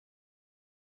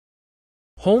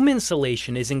Home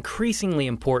insulation is increasingly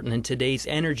important in today's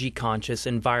energy-conscious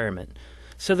environment.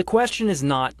 So the question is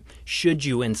not, should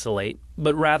you insulate,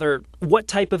 but rather, what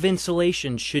type of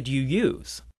insulation should you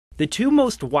use? The two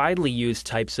most widely used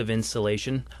types of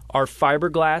insulation are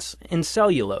fiberglass and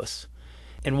cellulose.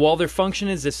 And while their function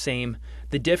is the same,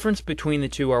 the difference between the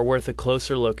two are worth a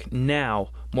closer look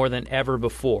now more than ever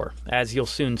before, as you'll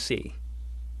soon see.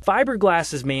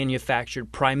 Fiberglass is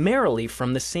manufactured primarily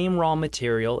from the same raw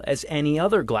material as any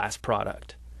other glass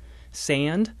product: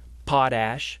 sand,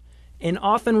 potash, and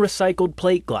often recycled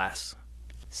plate glass.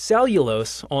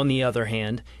 Cellulose, on the other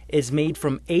hand, is made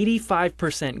from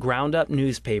 85% ground-up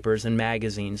newspapers and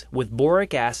magazines with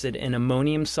boric acid and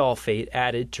ammonium sulfate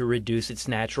added to reduce its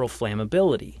natural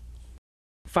flammability.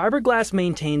 Fiberglass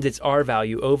maintains its R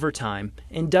value over time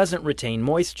and doesn't retain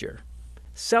moisture.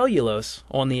 Cellulose,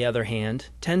 on the other hand,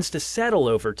 tends to settle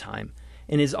over time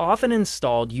and is often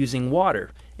installed using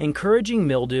water, encouraging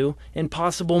mildew and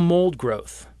possible mold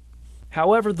growth.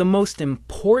 However, the most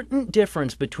important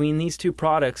difference between these two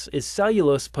products is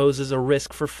cellulose poses a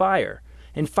risk for fire,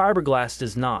 and fiberglass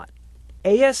does not.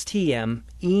 ASTM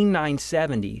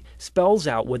E970 spells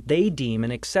out what they deem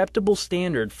an acceptable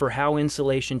standard for how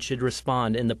insulation should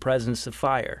respond in the presence of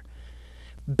fire.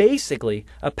 Basically,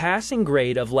 a passing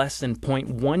grade of less than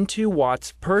 0.12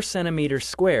 watts per centimeter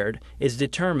squared is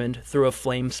determined through a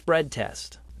flame spread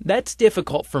test. That's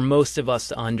difficult for most of us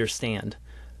to understand.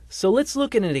 So let's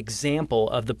look at an example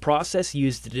of the process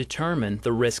used to determine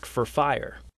the risk for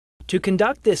fire. To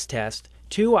conduct this test,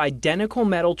 two identical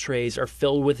metal trays are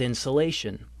filled with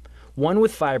insulation, one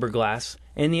with fiberglass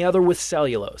and the other with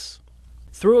cellulose.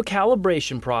 Through a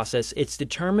calibration process, it's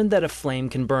determined that a flame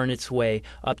can burn its way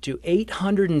up to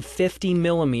 850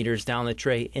 millimeters down the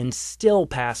tray and still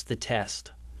pass the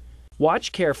test.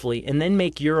 Watch carefully and then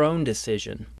make your own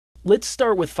decision. Let's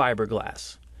start with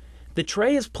fiberglass. The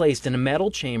tray is placed in a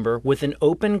metal chamber with an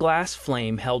open glass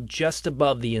flame held just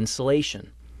above the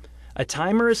insulation. A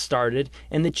timer is started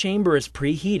and the chamber is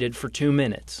preheated for 2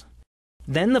 minutes.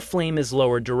 Then the flame is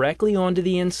lowered directly onto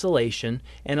the insulation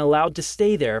and allowed to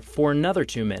stay there for another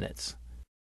 2 minutes.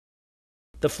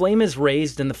 The flame is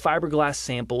raised and the fiberglass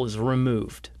sample is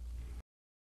removed.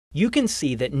 You can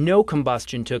see that no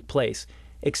combustion took place,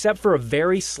 except for a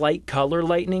very slight color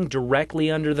lightening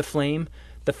directly under the flame.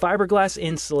 The fiberglass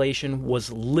insulation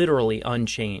was literally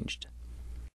unchanged.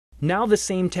 Now the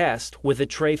same test with a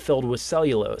tray filled with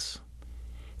cellulose.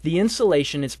 The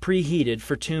insulation is preheated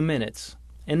for 2 minutes,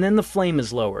 and then the flame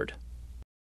is lowered.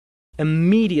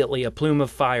 Immediately a plume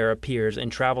of fire appears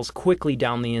and travels quickly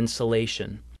down the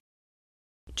insulation.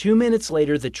 2 minutes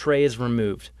later the tray is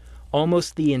removed.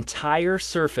 Almost the entire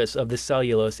surface of the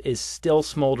cellulose is still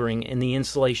smoldering and the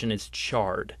insulation is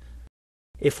charred.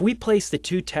 If we place the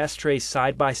two test trays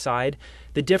side by side,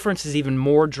 the difference is even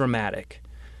more dramatic.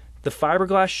 The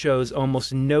fiberglass shows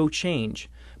almost no change,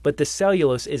 but the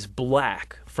cellulose is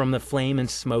black from the flame and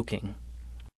smoking.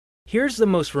 Here's the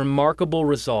most remarkable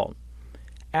result.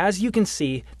 As you can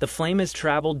see, the flame has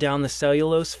traveled down the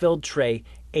cellulose-filled tray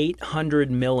 800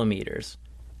 millimeters.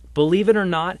 Believe it or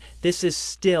not, this is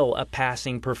still a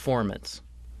passing performance.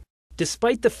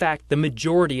 Despite the fact the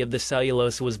majority of the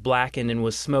cellulose was blackened and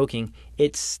was smoking,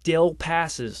 it still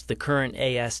passes the current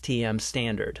ASTM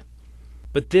standard.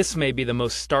 But this may be the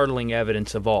most startling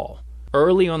evidence of all.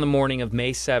 Early on the morning of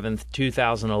May 7,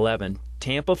 2011,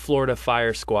 Tampa, Florida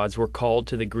fire squads were called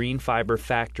to the green fiber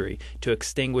factory to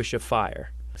extinguish a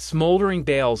fire. Smoldering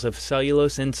bales of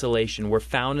cellulose insulation were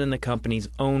found in the company's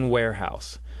own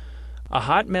warehouse. A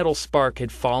hot metal spark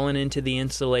had fallen into the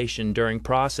insulation during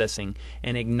processing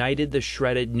and ignited the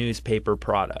shredded newspaper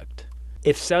product.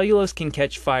 If cellulose can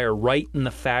catch fire right in the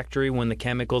factory when the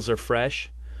chemicals are fresh,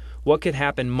 what could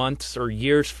happen months or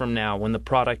years from now when the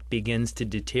product begins to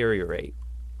deteriorate?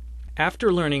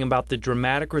 After learning about the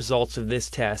dramatic results of this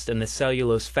test and the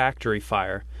cellulose factory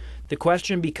fire, the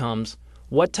question becomes,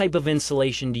 what type of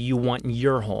insulation do you want in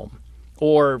your home?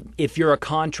 Or if you're a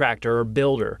contractor or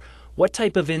builder, what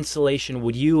type of insulation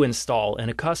would you install in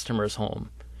a customer's home?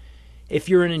 If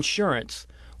you're in insurance,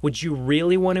 would you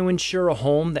really want to insure a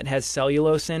home that has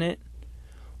cellulose in it?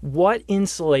 What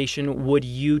insulation would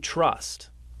you trust?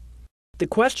 The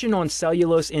question on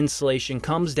cellulose insulation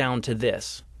comes down to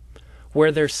this.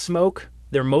 Where there's smoke,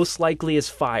 there most likely is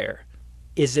fire.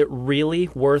 Is it really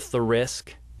worth the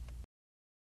risk?